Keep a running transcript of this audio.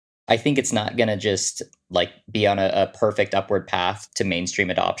I think it's not going to just like be on a perfect upward path to mainstream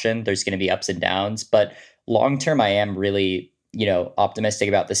adoption. There's going to be ups and downs, but long term, I am really, optimistic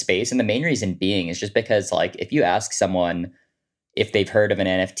about the space. And the main reason being is just because like if you ask someone if they've heard of an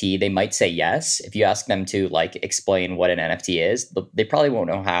NFT, they might say yes. If you ask them to like explain what an NFT is, they probably won't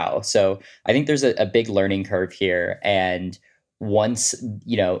know how. So I think there's a big learning curve here. And once,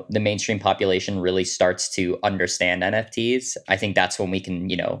 the mainstream population really starts to understand NFTs, I think that's when we can,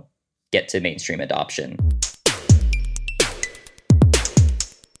 get to mainstream adoption.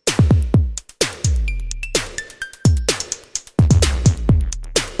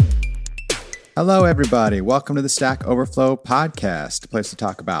 Hello, everybody. Welcome to the Stack Overflow podcast, a place to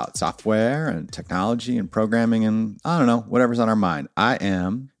talk about software and technology and programming and, I don't know, whatever's on our mind. I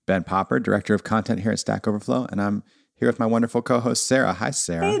am Ben Popper, Director of Content here at Stack Overflow, and I'm here with my wonderful co-host, Sarah. Hi,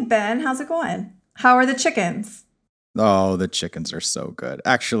 Sarah. Hey, Ben. How's it going? How are the chickens? Oh, the chickens are so good.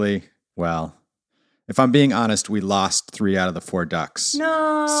 Actually, well, if I'm being honest, we lost 3 out of the 4 ducks.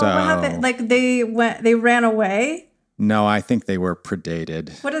 No, what happened? Like they ran away? No, I think they were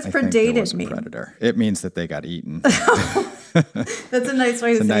predated. What does I predated think there was a mean? Predator. It means that they got eaten. That's a nice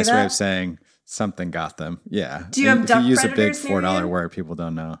way to say that. It's a nice way of saying something got them. Yeah. Do you have duck predators? If you use a big $4 word, people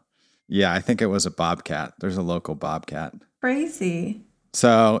don't know. Yeah, I think it was a bobcat. There's a local bobcat. Crazy.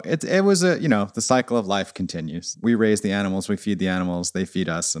 So it was the cycle of life continues. We raise the animals, we feed the animals, they feed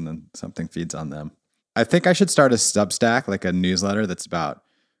us, and then something feeds on them. I think I should start a Substack, like a newsletter that's about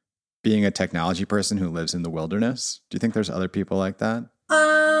being a technology person who lives in the wilderness. Do you think there's other people like that?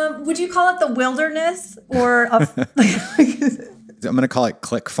 Would you call it the wilderness or I'm going to call it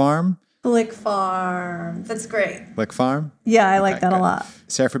Click Farm. Click Farm. That's great. Click Farm? Yeah, I like that a lot.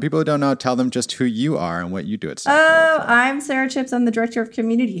 Sarah, for people who don't know, tell them just who you are and what you do at Stack Overflow. I'm Sarah Chips. I'm the Director of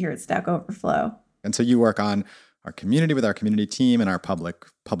Community here at Stack Overflow. And so you work on our community with our community team and our public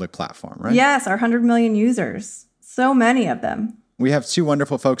platform, right? Yes, our 100 million users. So many of them. We have 2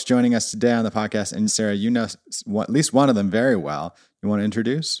 wonderful folks joining us today on the podcast. And Sarah, you know at least one of them very well. You want to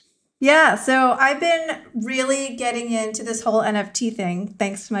introduce? Yeah, so I've been really getting into this whole NFT thing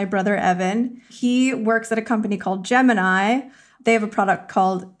thanks to my brother, Evan. He works at a company called Gemini. They have a product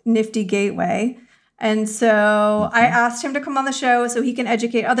called Nifty Gateway. And so I asked him to come on the show so he can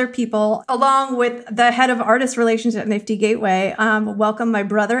educate other people, along with the head of artist relations at Nifty Gateway. Welcome my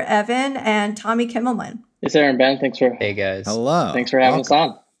brother, Evan, and Tommy Kimmelman. Hey, Sarah and Ben. Hey, guys. Hello. Thanks for having us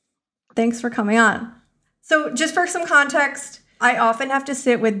on. Thanks for coming on. So just for some context, I often have to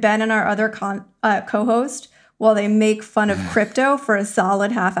sit with Ben and our other co-host while they make fun of crypto for a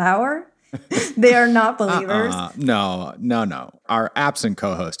solid half hour. They are not believers. No. Our absent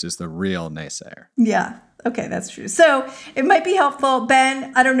co-host is the real naysayer. Yeah. Okay, that's true. So it might be helpful.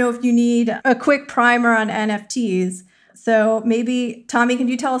 Ben, I don't know if you need a quick primer on NFTs. So maybe, Tommy, can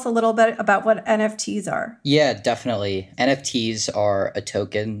you tell us a little bit about what NFTs are? Yeah, definitely. NFTs are a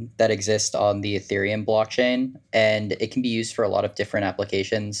token that exists on the Ethereum blockchain, and it can be used for a lot of different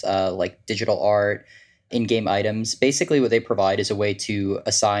applications, like digital art, in-game items. Basically, what they provide is a way to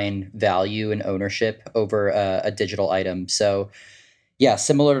assign value and ownership over a digital item. So yeah,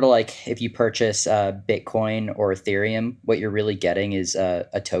 similar to like if you purchase Bitcoin or Ethereum, what you're really getting is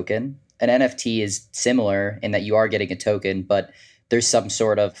a token. An NFT is similar in that you are getting a token, but there's some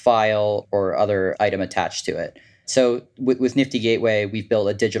sort of file or other item attached to it. So with Nifty Gateway, we've built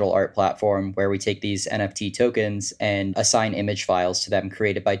a digital art platform where we take these NFT tokens and assign image files to them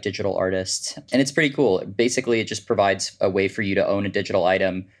created by digital artists. And it's pretty cool. Basically, it just provides a way for you to own a digital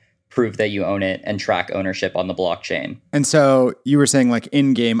item, prove that you own it, and track ownership on the blockchain. And so you were saying like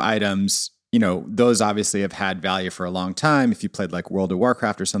in-game items, those obviously have had value for a long time. If you played like World of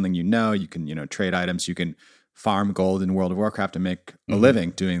Warcraft or something, you can, trade items, you can farm gold in World of Warcraft and make a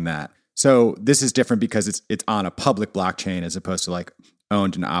living doing that. So this is different because it's on a public blockchain as opposed to like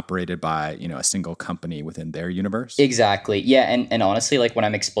owned and operated by, a single company within their universe. Exactly. Yeah. And honestly, like when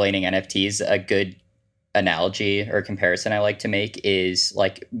I'm explaining NFTs, a good analogy or comparison I like to make is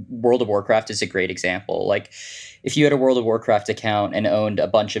like World of Warcraft is a great example. Like if you had a World of Warcraft account and owned a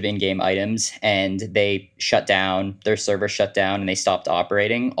bunch of in-game items and they shut down, their server shut down and they stopped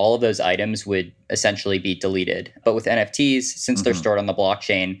operating, all of those items would essentially be deleted. But with NFTs, since they're stored on the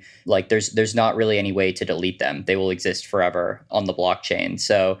blockchain, like there's not really any way to delete them. They will exist forever on the blockchain.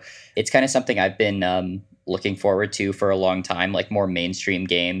 So it's kind of something I've been looking forward to for a long time, like more mainstream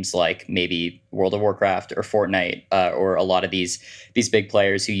games like maybe World of Warcraft or Fortnite or a lot of these big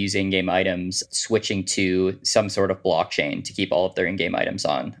players who use in-game items switching to some sort of blockchain to keep all of their in-game items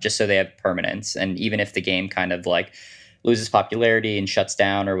on, just so they have permanence. And even if the game kind of like loses popularity and shuts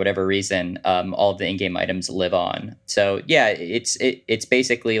down or whatever reason, all of the in-game items live on. So yeah, it's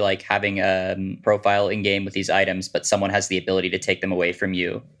basically like having a profile in-game with these items, but someone has the ability to take them away from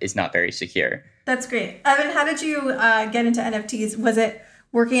you is not very secure. That's great. Evan, how did you get into NFTs? Was it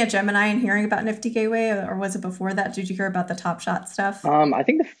working at Gemini and hearing about Nifty Gateway, or was it before that? Did you hear about the Top Shot stuff? I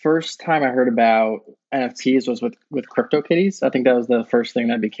think the first time I heard about NFTs was with CryptoKitties. I think that was the first thing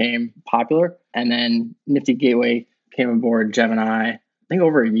that became popular. And then Nifty Gateway came aboard Gemini, I think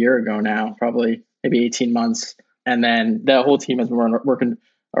over a year ago now, probably maybe 18 months. And then the whole team has been working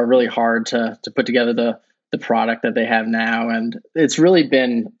really hard to put together the product that they have now. And it's really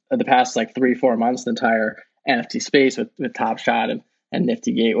been the past like 3-4 months, the entire NFT space with Top Shot and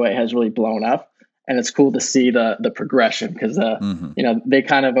Nifty Gateway has really blown up. And it's cool to see the progression because they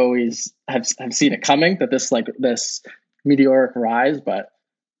kind of always have seen it coming, that this meteoric rise, but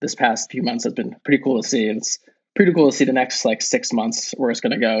this past few months has been pretty cool to see. And it's pretty cool to see the next like 6 months where it's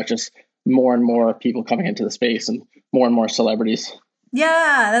going to go. It's just more and more people coming into the space and more celebrities.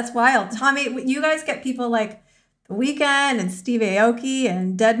 Yeah, that's wild. Tommy, you guys get people like The Weeknd and Steve Aoki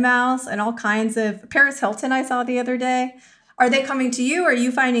and Deadmau5 and all kinds of Paris Hilton I saw the other day. Are they coming to you? Are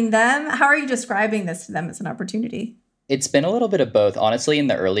you finding them? How are you describing this to them as an opportunity? It's been a little bit of both. Honestly, in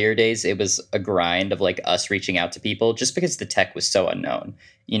the earlier days, it was a grind of like us reaching out to people just because the tech was so unknown.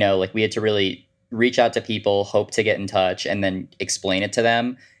 Like we had to really reach out to people, hope to get in touch, and then explain it to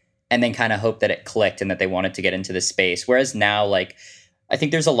them, and then kind of hope that it clicked and that they wanted to get into the space. Whereas now, like, I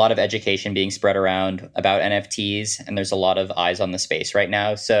think there's a lot of education being spread around about NFTs, and there's a lot of eyes on the space right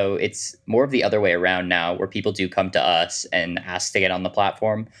now. So it's more of the other way around now, where people do come to us and ask to get on the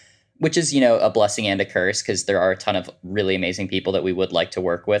platform, which is, a blessing and a curse, because there are a ton of really amazing people that we would like to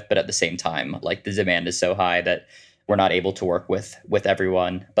work with. But at the same time, like, the demand is so high that we're not able to work with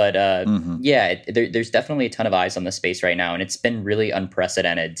everyone. But there's definitely a ton of eyes on the space right now. And it's been really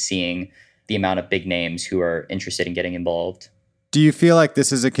unprecedented seeing the amount of big names who are interested in getting involved. Do you feel like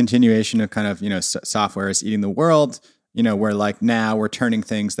this is a continuation of kind of, software is eating the world, where like now we're turning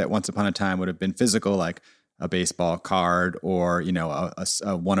things that once upon a time would have been physical, like a baseball card or,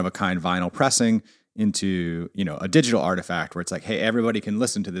 a one-of-a-kind vinyl pressing into, a digital artifact where it's like, hey, everybody can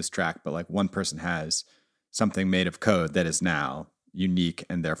listen to this track, but like one person has something made of code that is now unique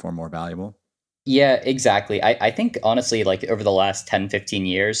and therefore more valuable? Yeah, exactly. I think, honestly, like over the last 10, 15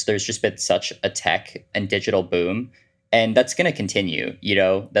 years, there's just been such a tech and digital boom. And that's going to continue,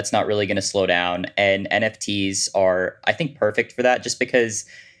 that's not really going to slow down. And NFTs are, I think, perfect for that, just because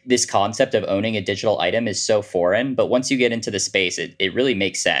this concept of owning a digital item is so foreign. But once you get into the space, it really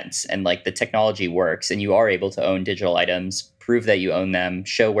makes sense. And like the technology works and you are able to own digital items, prove that you own them,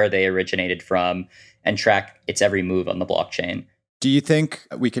 show where they originated from, and track its every move on the blockchain. Do you think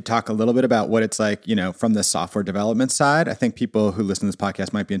we could talk a little bit about what it's like, from the software development side? I think people who listen to this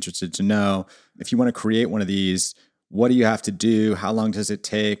podcast might be interested to know, if you want to create one of these, what do you have to do? How long does it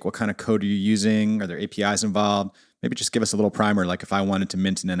take? What kind of code are you using? Are there APIs involved? Maybe just give us a little primer. Like if I wanted to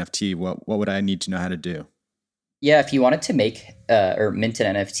mint an NFT, what would I need to know how to do? Yeah, if you wanted to make or mint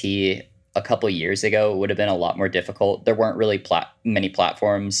an NFT a couple of years ago, it would have been a lot more difficult. There weren't really many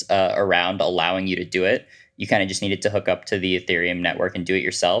platforms around allowing you to do it. You kind of just needed to hook up to the Ethereum network and do it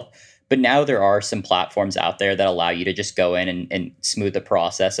yourself. But now there are some platforms out there that allow you to just go in and smooth the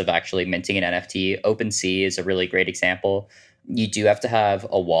process of actually minting an NFT. OpenSea is a really great example. You do have to have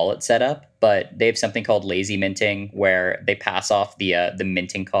a wallet set up, but they have something called lazy minting, where they pass off the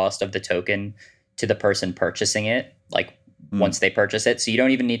minting cost of the token to the person purchasing it, like once they purchase it. So you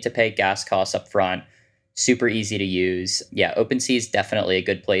don't even need to pay gas costs up front. Super easy to use. Yeah, OpenSea is definitely a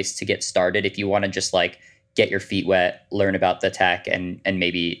good place to get started if you want to just like get your feet wet, learn about the tech, and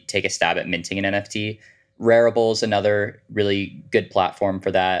maybe take a stab at minting an NFT. Rarible is another really good platform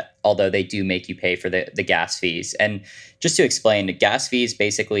for that, although they do make you pay for the gas fees. And just to explain, gas fees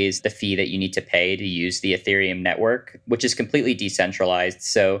basically is the fee that you need to pay to use the Ethereum network, which is completely decentralized.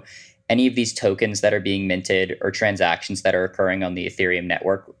 So any of these tokens that are being minted or transactions that are occurring on the Ethereum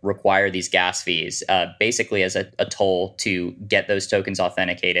network require these gas fees, basically as a toll to get those tokens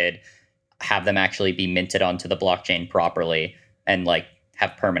authenticated, have them actually be minted onto the blockchain properly, and like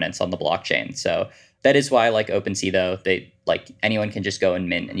have permanence on the blockchain. So that is why, like OpenSea, though, they like anyone can just go and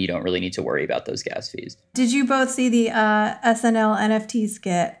mint, and you don't really need to worry about those gas fees. Did you both see the SNL NFT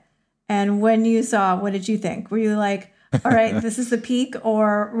skit? And when you saw, what did you think? Were you like, all right, this is the peak,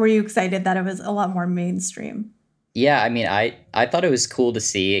 or were you excited that it was a lot more mainstream? Yeah, I mean, I thought it was cool to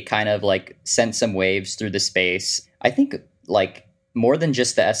see. It kind of like sent some waves through the space. I think like more than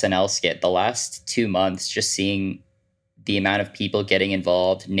just the SNL skit, the last 2 months, just seeing the amount of people getting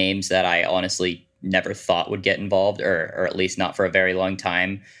involved, names that I honestly never thought would get involved, or at least not for a very long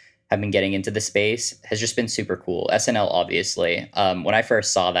time, have been getting into the space has just been super cool. SNL, obviously. When I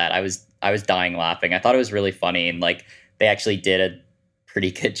first saw that, I was dying laughing. I thought it was really funny, and like they actually did a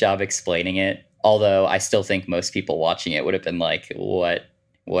pretty good job explaining it. Although I still think most people watching it would have been like,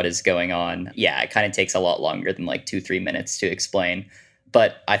 what is going on? Yeah, it kind of takes a lot longer than like 2-3 minutes to explain.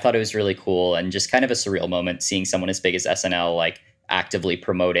 But I thought it was really cool and just kind of a surreal moment seeing someone as big as SNL like actively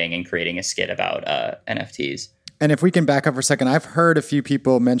promoting and creating a skit about NFTs. And if we can back up for a second, I've heard a few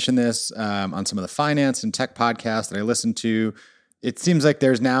people mention this on some of the finance and tech podcasts that I listen to. It seems like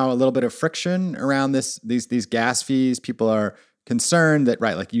there's now a little bit of friction around these gas fees. People are concerned that,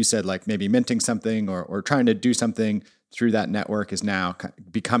 right, like you said, like maybe minting something or trying to do something through that network is now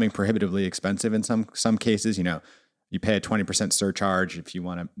becoming prohibitively expensive in some cases. You know, you pay a 20% surcharge if you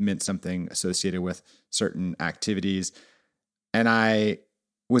want to mint something associated with certain activities. And I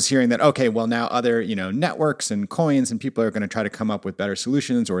was hearing that, okay, well now other, networks and coins and people are going to try to come up with better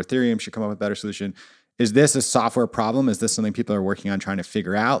solutions, or Ethereum should come up with a better solution. Is this a software problem? Is this something people are working on trying to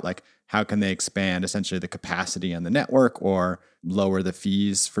figure out? Like, how can they expand essentially the capacity on the network or lower the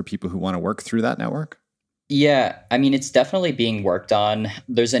fees for people who want to work through that network? Yeah, I mean, it's definitely being worked on.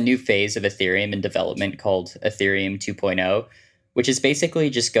 There's a new phase of Ethereum in development called Ethereum 2.0, which is basically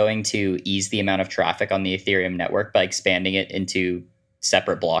just going to ease the amount of traffic on the Ethereum network by expanding it into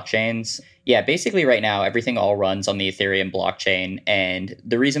separate blockchains. Yeah, basically right now, everything all runs on the Ethereum blockchain. And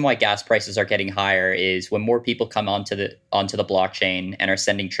the reason why gas prices are getting higher is when more people come onto the blockchain and are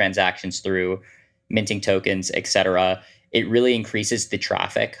sending transactions through, minting tokens, etc., it really increases the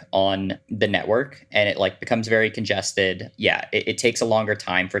traffic on the network and it like becomes very congested. Yeah, it takes a longer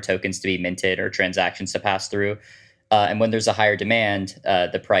time for tokens to be minted or transactions to pass through. And when there's a higher demand,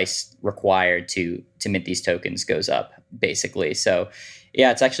 the price required to mint these tokens goes up, basically. So,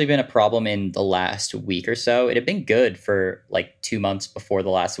 yeah, it's actually been a problem in the last week or so. It had been good for like 2 months before the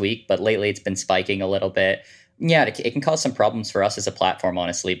last week, but lately it's been spiking a little bit. Yeah, it can cause some problems for us as a platform,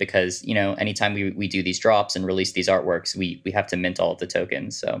 honestly, because, anytime we do these drops and release these artworks, we have to mint all of the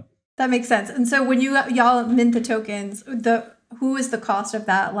tokens. So that makes sense. And so when y'all mint the tokens, who is the cost of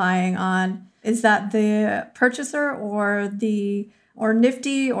that lying on? Is that the purchaser or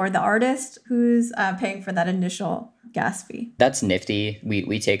Nifty or the artist? Who's paying for that initial gas fee? That's Nifty.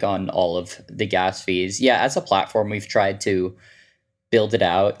 We take on all of the gas fees. Yeah, as a platform, we've tried to build it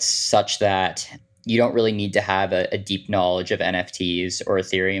out such that you don't really need to have a deep knowledge of NFTs or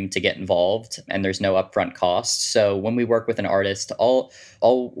Ethereum to get involved, and there's no upfront cost. So when we work with an artist, all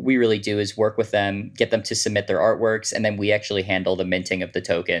we really do is work with them, get them to submit their artworks, and then we actually handle the minting of the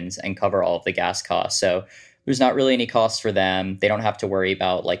tokens and cover all of the gas costs. So there's not really any costs for them. They don't have to worry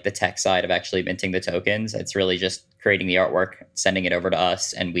about like the tech side of actually minting the tokens. It's really just creating the artwork, sending it over to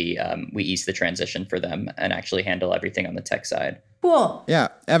us, and we ease the transition for them and actually handle everything on the tech side. Cool. Yeah.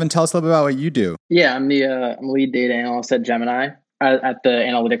 Evan, tell us a little bit about what you do. Yeah, I'm the lead data analyst at Gemini. At the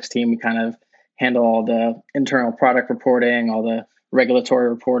analytics team, we kind of handle all the internal product reporting, all the regulatory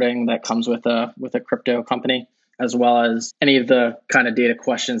reporting that comes with a crypto company, as well as any of the kind of data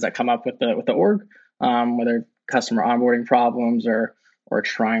questions that come up with the org, whether customer onboarding problems or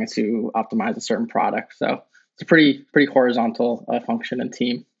trying to optimize a certain product. So it's a pretty horizontal function and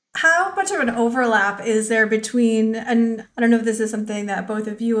team. How much of an overlap is there between, and I don't know if this is something that both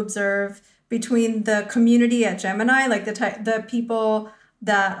of you observe, between the community at Gemini, like the people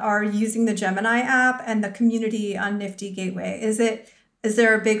that are using the Gemini app, and the community on Nifty Gateway? Is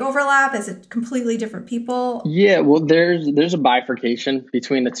there a big overlap? Is it completely different people? Yeah, well, there's a bifurcation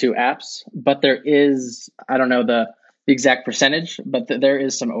between the two apps, but there is, I don't know the exact percentage, but there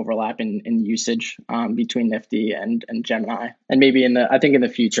is some overlap in usage between Nifty and Gemini. And maybe I think in the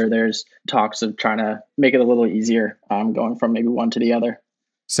future, there's talks of trying to make it a little easier going from maybe one to the other.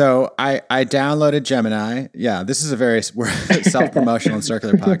 So I downloaded Gemini. Yeah, this is a very self-promotional and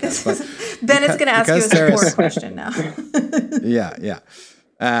circular podcast. But Ben is going to ask you a support question now. Yeah.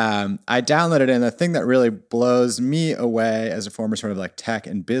 I downloaded it, and the thing that really blows me away as a former sort of like tech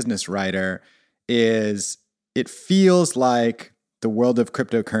and business writer is it feels like the world of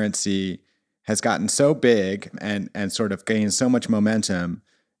cryptocurrency has gotten so big and sort of gained so much momentum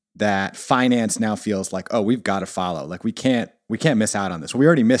that finance now feels like, oh, we've got to follow. Like we can't miss out on this. We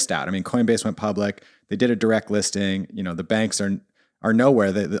already missed out. I mean, Coinbase went public. They did a direct listing. The banks are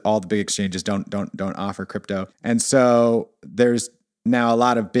nowhere. All the big exchanges don't offer crypto. And so there's now a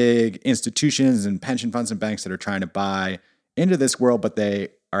lot of big institutions and pension funds and banks that are trying to buy into this world, but they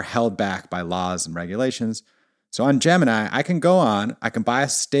are held back by laws and regulations. So on Gemini, I can buy a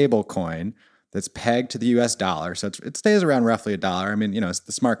stable coin that's pegged to the US dollar. So it stays around roughly $1. I mean, the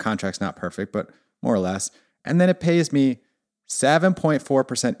smart contract's not perfect, but more or less. And then it pays me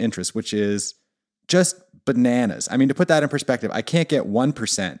 7.4% interest, which is just bananas. I mean, to put that in perspective, I can't get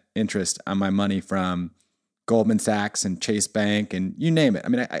 1% interest on my money from Goldman Sachs and Chase Bank and you name it. I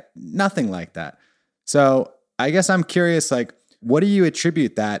mean, nothing like that. So I guess I'm curious, like, what do you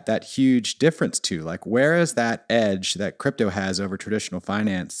attribute that huge difference to? Like, where is that edge that crypto has over traditional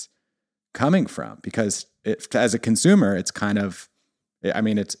finance coming from? Because as a consumer, it's kind of, I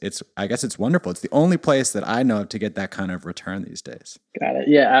mean, I guess it's wonderful. It's the only place that I know of to get that kind of return these days. Got it.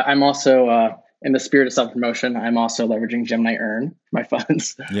 Yeah, I'm also, in the spirit of self-promotion, I'm also leveraging Gemini Earn, my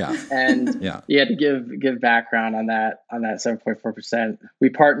funds. Yeah. And yeah, to give background on that 7.4%, we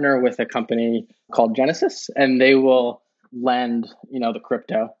partner with a company called Genesis, and they will lend, the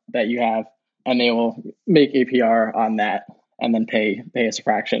crypto that you have, and they will make APR on that and then pay us a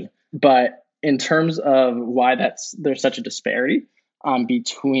fraction. But in terms of why there's such a disparity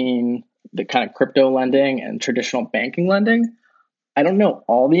between the kind of crypto lending and traditional banking lending, I don't know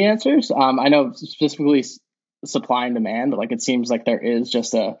all the answers. I know specifically supply and demand, but like it seems like there is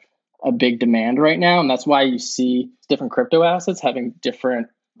just a big demand right now, and that's why you see different crypto assets having different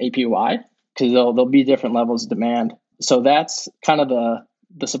APY, because there'll be different levels of demand. So that's kind of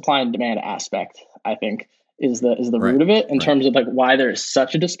the supply and demand aspect, I think, is the root of it. In terms of like why there is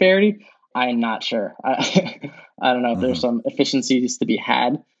such a disparity, I'm not sure. I don't know if there's some efficiencies to be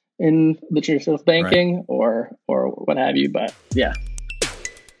had in the traditional banking or what have you, but yeah.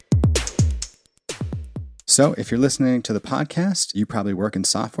 So if you're listening to the podcast, you probably work in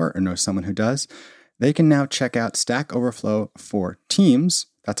software or know someone who does. They can now check out Stack Overflow for Teams.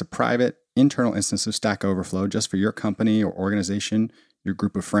 That's a private internal instance of Stack Overflow just for your company or organization, your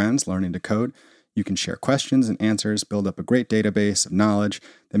group of friends learning to code. You can share questions and answers, build up a great database of knowledge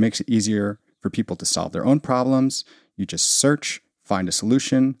that makes it easier for people to solve their own problems. You just search, find a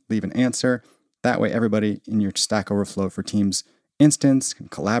solution, leave an answer. That way, everybody in your Stack Overflow for Teams instance can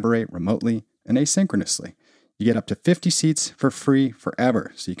collaborate remotely and asynchronously. You get up to 50 seats for free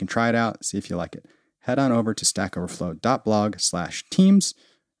forever, so you can try it out, see if you like it. Head on over to stackoverflow.blog/teams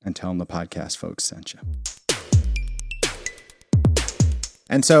and tell them the podcast folks sent you.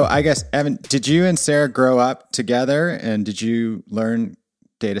 And so I guess, Evan, did you and Sarah grow up together, and did you learn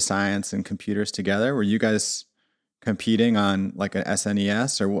data science and computers together? Were you guys competing on like an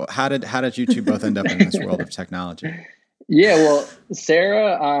SNES, or how did you two both end up in this world of technology? Yeah, well,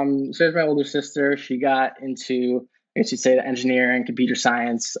 Sarah's my older sister. She got into, I guess you'd say, the engineering, computer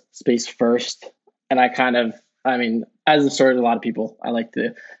science space first. And as the story of a lot of people, I liked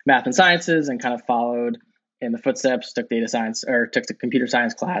the math and sciences and kind of followed in the footsteps, took the computer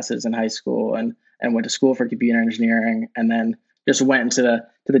science classes in high school and went to school for computer engineering, and then just went into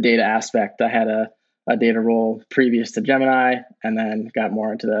the data aspect. I had a data role previous to Gemini, and then got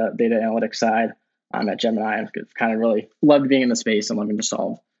more into the data analytics side. I'm at Gemini and kind of really loved being in the space and loving to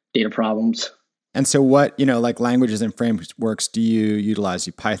solve data problems. And so what, like languages and frameworks do you utilize?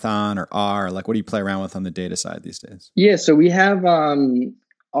 You Python or R? Like what do you play around with on the data side these days? Yeah, so we have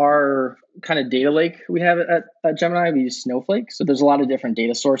our kind of data lake we have at Gemini. We use Snowflake. So there's a lot of different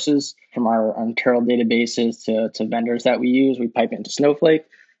data sources from our internal databases to vendors that we use. We pipe into Snowflake,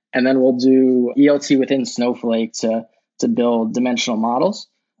 and then we'll do ELT within Snowflake to build dimensional models.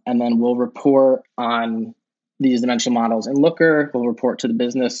 And then we'll report on these dimensional models in Looker. We'll report to the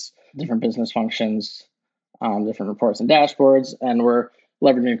business, different business functions, different reports and dashboards. And we're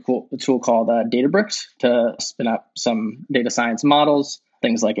leveraging a tool called Databricks to spin up some data science models,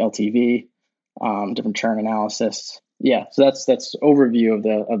 things like LTV, different churn analysis. Yeah, so that's overview of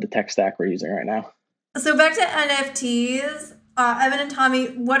the tech stack we're using right now. So back to NFTs, Evan and Tommy,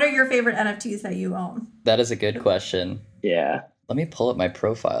 what are your favorite NFTs that you own? That is a good question. Yeah. Let me pull up my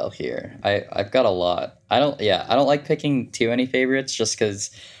profile here. I've got a lot. I don't like picking too many favorites just because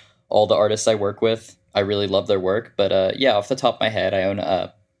all the artists I work with, I really love their work. But off the top of my head, I own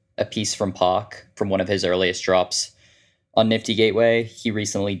a piece from Pac from one of his earliest drops on Nifty Gateway. He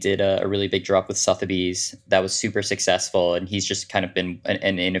recently did a really big drop with Sotheby's that was super successful, and he's just kind of been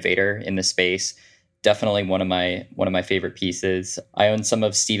an innovator in the space. Definitely one of my favorite pieces. I own some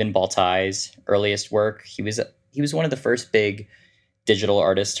of Stephen Baltai's earliest work. He was one of the first big digital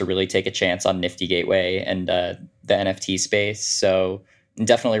artists to really take a chance on Nifty Gateway and the NFT space. So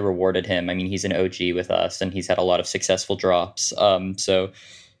definitely rewarded him. I mean, he's an OG with us, and he's had a lot of successful drops. So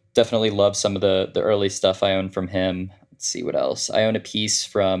definitely love some of the early stuff I own from him. Let's see what else. I own a piece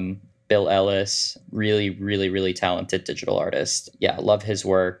from Bill Ellis, really, really, really talented digital artist. Yeah, love his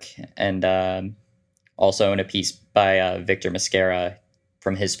work. And also own a piece by Victor Mascara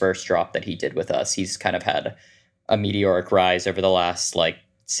from his first drop that he did with us. He's kind of had a meteoric rise over the last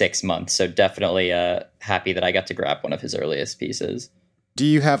 6 months. So definitely happy that I got to grab one of his earliest pieces. Do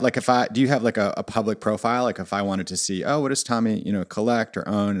you have like a public profile? Like if I wanted to see, oh, what does Tommy, collect or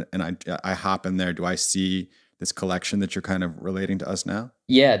own, and I hop in there, do I see this collection that you're kind of relating to us now?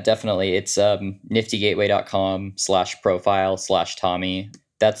 Yeah, definitely. It's niftygateway.com/profile/Tommy.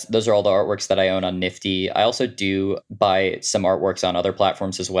 Those are all the artworks that I own on Nifty. I also do buy some artworks on other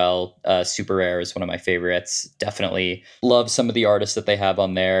platforms as well. Super Rare is one of my favorites. Definitely love some of the artists that they have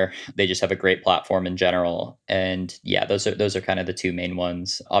on there. They just have a great platform in general. And yeah, those are kind of the two main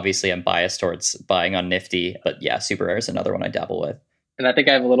ones. Obviously, I'm biased towards buying on Nifty, but yeah, Super Rare is another one I dabble with. And I think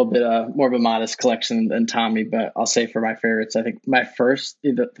I have a little bit more of a modest collection than Tommy, but I'll say for my favorites, I think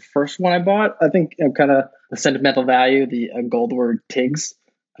the first one I bought, I think kind of the sentimental value, the Goldward Tigs.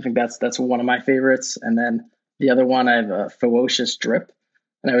 I think that's one of my favorites. And then the other one, I have a Ferocious Drip.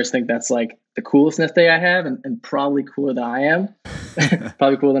 And I always think that's like the coolest NFT I have and probably cooler than I am.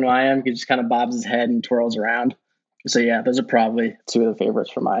 Probably cooler than I am. He just kind of bobs his head and twirls around. So yeah, those are probably two of the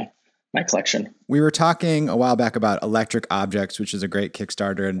favorites for my collection. We were talking a while back about Electric Objects, which is a great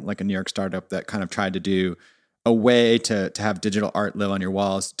Kickstarter and like a New York startup that kind of tried to do a way to have digital art live on your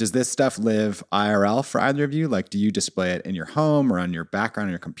walls. Does this stuff live IRL for either of you? Like, do you display it in your home or on your background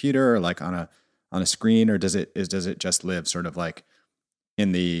on your computer or like on a screen, or does it just live sort of like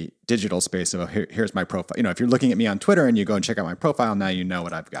in the digital space of here's my profile? If you're looking at me on Twitter and you go and check out my profile, now you know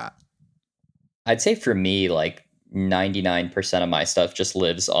what I've got. I'd say for me, like 99% of my stuff just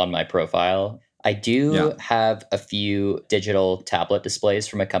lives on my profile. I do have a few digital tablet displays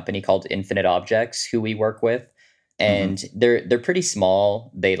from a company called Infinite Objects who we work with. And they're pretty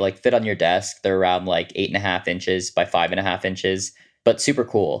small. They like fit on your desk. They're around like 8.5 inches by 5.5 inches, but super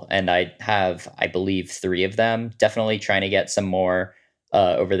cool. And I have, I believe, 3 of them. Definitely trying to get some more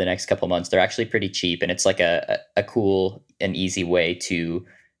over the next couple months. They're actually pretty cheap, and it's like a cool and easy way to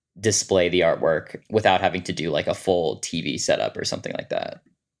display the artwork without having to do like a full TV setup or something like that.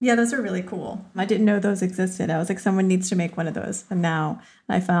 Yeah, those are really cool. I didn't know those existed. I was like, someone needs to make one of those. And now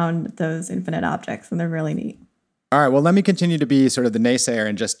I found those Infinite Objects, and they're really neat. All right, well, let me continue to be sort of the naysayer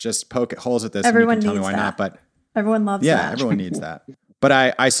and just poke holes at this. Everyone and you can needs tell me why that. not. But everyone loves that. Yeah, everyone needs that.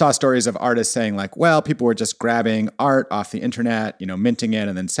 But I saw stories of artists saying like, well, people were just grabbing art off the internet, minting it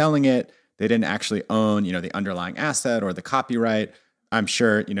and then selling it. They didn't actually own, the underlying asset or the copyright. I'm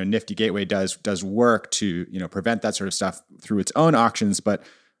sure, Nifty Gateway does work to, prevent that sort of stuff through its own auctions. But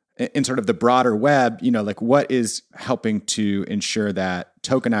in sort of the broader web, like what is helping to ensure that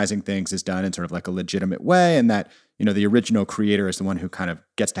tokenizing things is done in sort of like a legitimate way, and that, the original creator is the one who kind of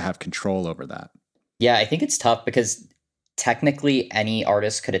gets to have control over that? Yeah, I think it's tough because technically any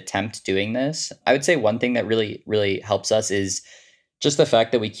artist could attempt doing this. I would say one thing that really, really helps us is just the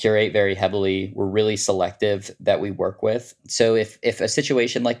fact that we curate very heavily. We're really selective that we work with. So if a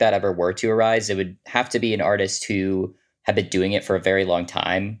situation like that ever were to arise, it would have to be an artist who had been doing it for a very long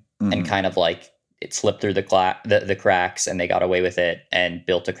time and kind of like it slipped through the cracks and they got away with it and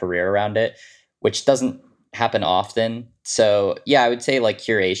built a career around it, which doesn't happen often. So yeah, I would say like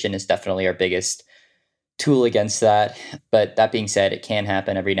curation is definitely our biggest tool against that. But that being said, it can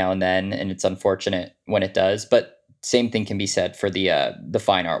happen every now and then, and it's unfortunate when it does. But same thing can be said for the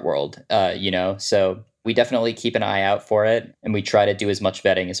fine art world, So we definitely keep an eye out for it, and we try to do as much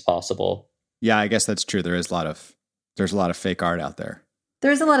vetting as possible. Yeah, I guess that's true. There's a lot of fake art out there.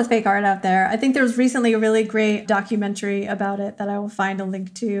 There's a lot of fake art out there. I think there was recently a really great documentary about it that I will find a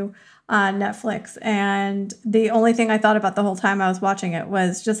link to on Netflix. And the only thing I thought about the whole time I was watching it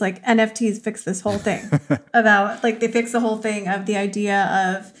was just like NFTs fix this whole thing about like they fix the whole thing of the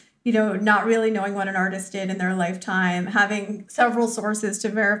idea of, not really knowing what an artist did in their lifetime, having several sources to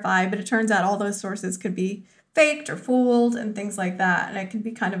verify. But it turns out all those sources could be faked or fooled and things like that. And it can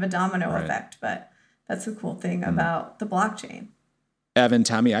be kind of a domino effect. But that's the cool thing about the blockchain. Evan,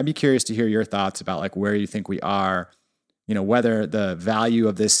 Tommy, I'd be curious to hear your thoughts about like where you think we are, whether the value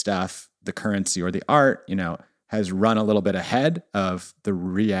of this stuff, the currency or the art, has run a little bit ahead of the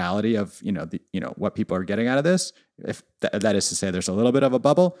reality of, what people are getting out of this. If that is to say, there's a little bit of a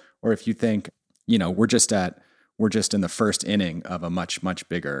bubble, or if you think, we're just in the first inning of a much, much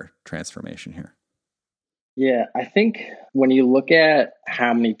bigger transformation here. Yeah, I think when you look at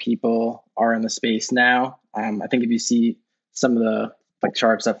how many people are in the space now, I think if you see some of the like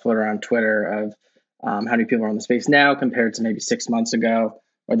charts that float around Twitter of how many people are in the space now compared to maybe 6 months ago,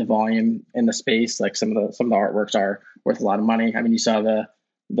 or the volume in the space, like some of the artworks are worth a lot of money. I mean, you saw the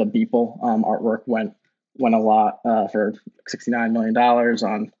Beeple artwork went a lot for $69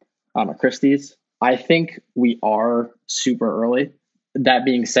 million on a Christie's. I think we are super early. That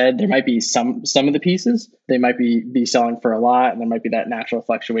being said, there might be some of the pieces they might be selling for a lot, and there might be that natural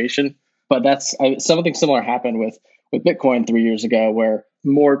fluctuation. But that's something similar happened with Bitcoin 3 years ago, where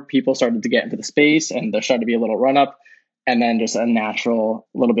more people started to get into the space, and there started to be a little run up, and then just a natural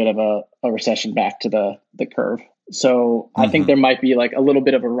little bit of a recession back to the curve. So I think there might be like a little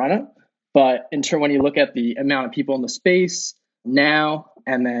bit of a run up, but when you look at the amount of people in the space now,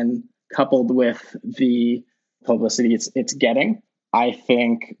 and then coupled with the publicity it's getting, I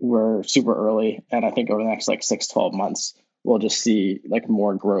think we're super early. And I think over the next like 6-12 months, we'll just see like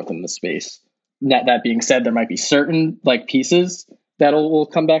more growth in the space. That being said, there might be certain like pieces that will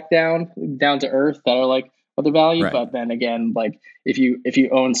come back down to earth that are like of the value. Right. But then again, like if you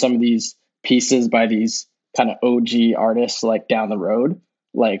own some of these pieces by these kind of OG artists like down the road,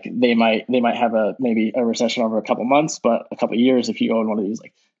 like they might have maybe a recession over a couple months, but a couple of years, if you own one of these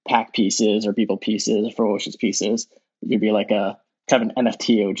like pack pieces or people pieces or ferocious pieces, you'd be like a kind of an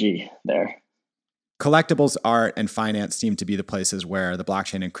NFT OG there. Collectibles, art, and finance seem to be the places where the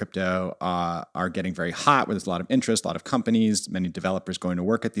blockchain and crypto are getting very hot, where there's a lot of interest, a lot of companies, many developers going to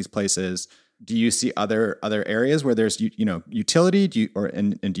work at these places. Do you see other areas where there's utility? Do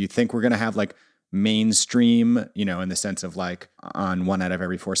you think we're going to have like mainstream, in the sense of like on 1 out of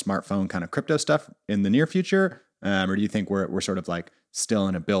every 4 smartphone kind of crypto stuff in the near future, or do you think we're sort of like still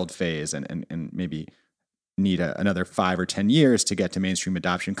in a build phase and maybe need another 5 or 10 years to get to mainstream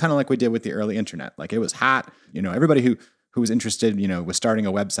adoption, kind of like we did with the early internet? Like it was hot, everybody who was interested, was starting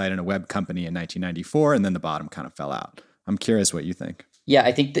a website and a web company in 1994, and then the bottom kind of fell out. I'm curious what you think. Yeah,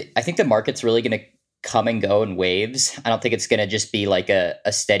 I think the market's really going to come and go in waves. I don't think it's going to just be like a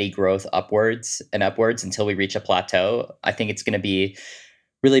steady growth upwards until we reach a plateau. I think it's going to be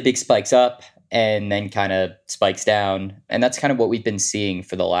really big spikes up and then kind of spikes down. And that's kind of what we've been seeing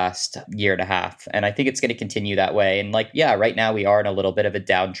for the last year and a half. And I think it's going to continue that way. And like, yeah, right now we are in a little bit of a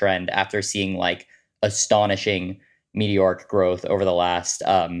downtrend after seeing like astonishing meteoric growth over the last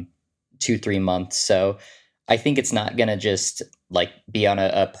 2-3 months. So I think it's not going to just like be on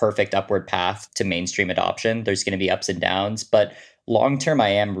a perfect upward path to mainstream adoption. There's going to be ups and downs, but long term, I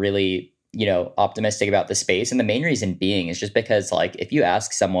am really, optimistic about the space. And the main reason being is just because like, if you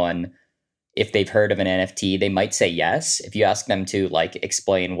ask someone if they've heard of an NFT, they might say yes. If you ask them to like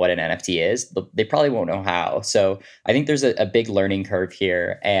explain what an NFT is, they probably won't know how. So I think there's a big learning curve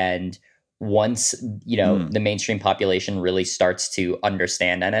here. And once, the mainstream population really starts to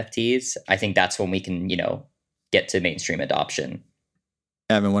understand NFTs, I think that's when we can, get to mainstream adoption.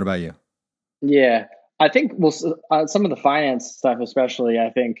 Evan, what about you? Yeah, I think some of the finance stuff, especially, I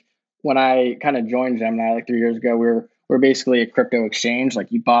think when I kind of joined Gemini like 3 years ago, we're basically a crypto exchange.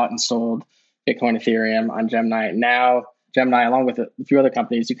 Like you bought and sold Bitcoin, Ethereum on Gemini. Now Gemini, along with a few other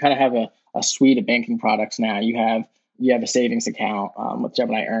companies, you kind of have a suite of banking products now. You have a savings account with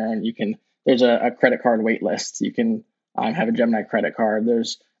Gemini Earn. There's a credit card wait list. You can have a Gemini credit card.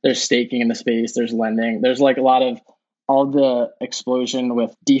 There's staking in the space. There's lending. There's like a lot of all the explosion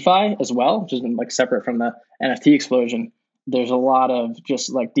with DeFi as well, which has been like separate from the NFT explosion. There's a lot of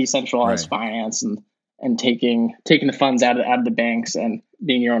just like decentralized finance and taking the funds out of the banks and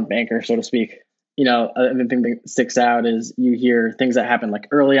being your own banker, so to speak. The thing that sticks out is you hear things that happen like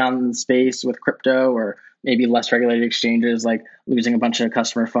early on in the space with crypto, or maybe less regulated exchanges like losing a bunch of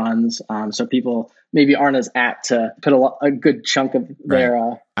customer funds. So people maybe aren't as apt to put a good chunk of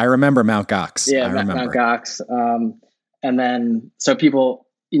their... I remember Mt. Gox. Yeah, Mt. Gox. And then so people,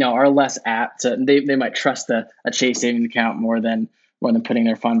 are less apt to, they might trust a Chase savings account more than putting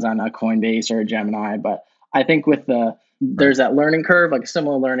their funds on a Coinbase or a Gemini. But I think there's that learning curve, like a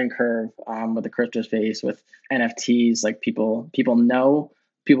similar learning curve with the crypto space with NFTs. Like people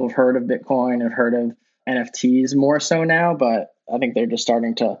have heard of Bitcoin, have heard of NFTs more so now, but I think they're just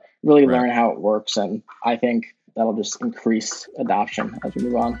starting to really learn how it works. And I think that'll just increase adoption as we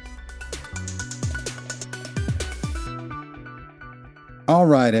move on. All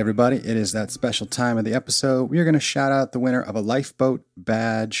right, everybody. It is that special time of the episode. We are going to shout out the winner of a Lifeboat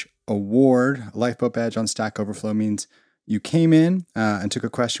Badge award. A Lifeboat Badge on Stack Overflow means you came in and took a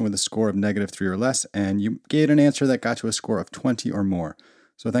question with a score of -3 or less, and you gave an answer that got to a score of 20 or more.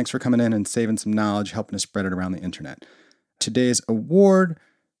 So thanks for coming in and saving some knowledge, helping us spread it around the internet. Today's award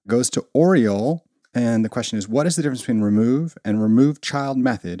goes to Oriole. And the question is, what is the difference between remove and remove child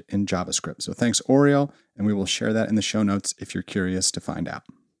method in JavaScript? So thanks, Oriole, and we will share that in the show notes if you're curious to find out.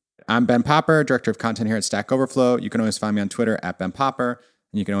 I'm Ben Popper, Director of Content here at Stack Overflow. You can always find me on Twitter at Ben Popper,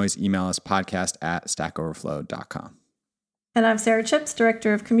 and you can always email us podcast@stackoverflow.com. And I'm Sarah Chips,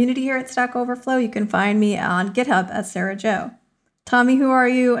 Director of Community here at Stack Overflow. You can find me on GitHub at Sarah Jo. Tommy, who are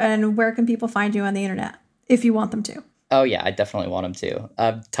you, and where can people find you on the internet if you want them to? Oh yeah, I definitely want him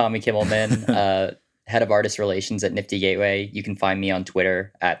to. Tommy Kimmelman, head of artist relations at Nifty Gateway. You can find me on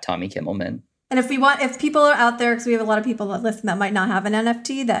Twitter at Tommy Kimmelman. And if people are out there, because we have a lot of people that listen that might not have an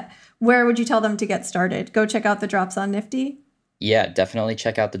NFT, where would you tell them to get started? Go check out the drops on Nifty? Yeah, definitely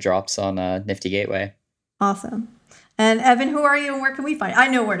check out the drops on Nifty Gateway. Awesome. And Evan, who are you and where can we find you? I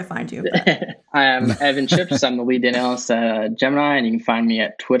know where to find you. But. I am Evan Chips. I'm the lead analyst at Gemini, and you can find me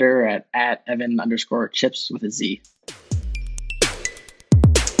at Twitter at Evan_Chips with a Z.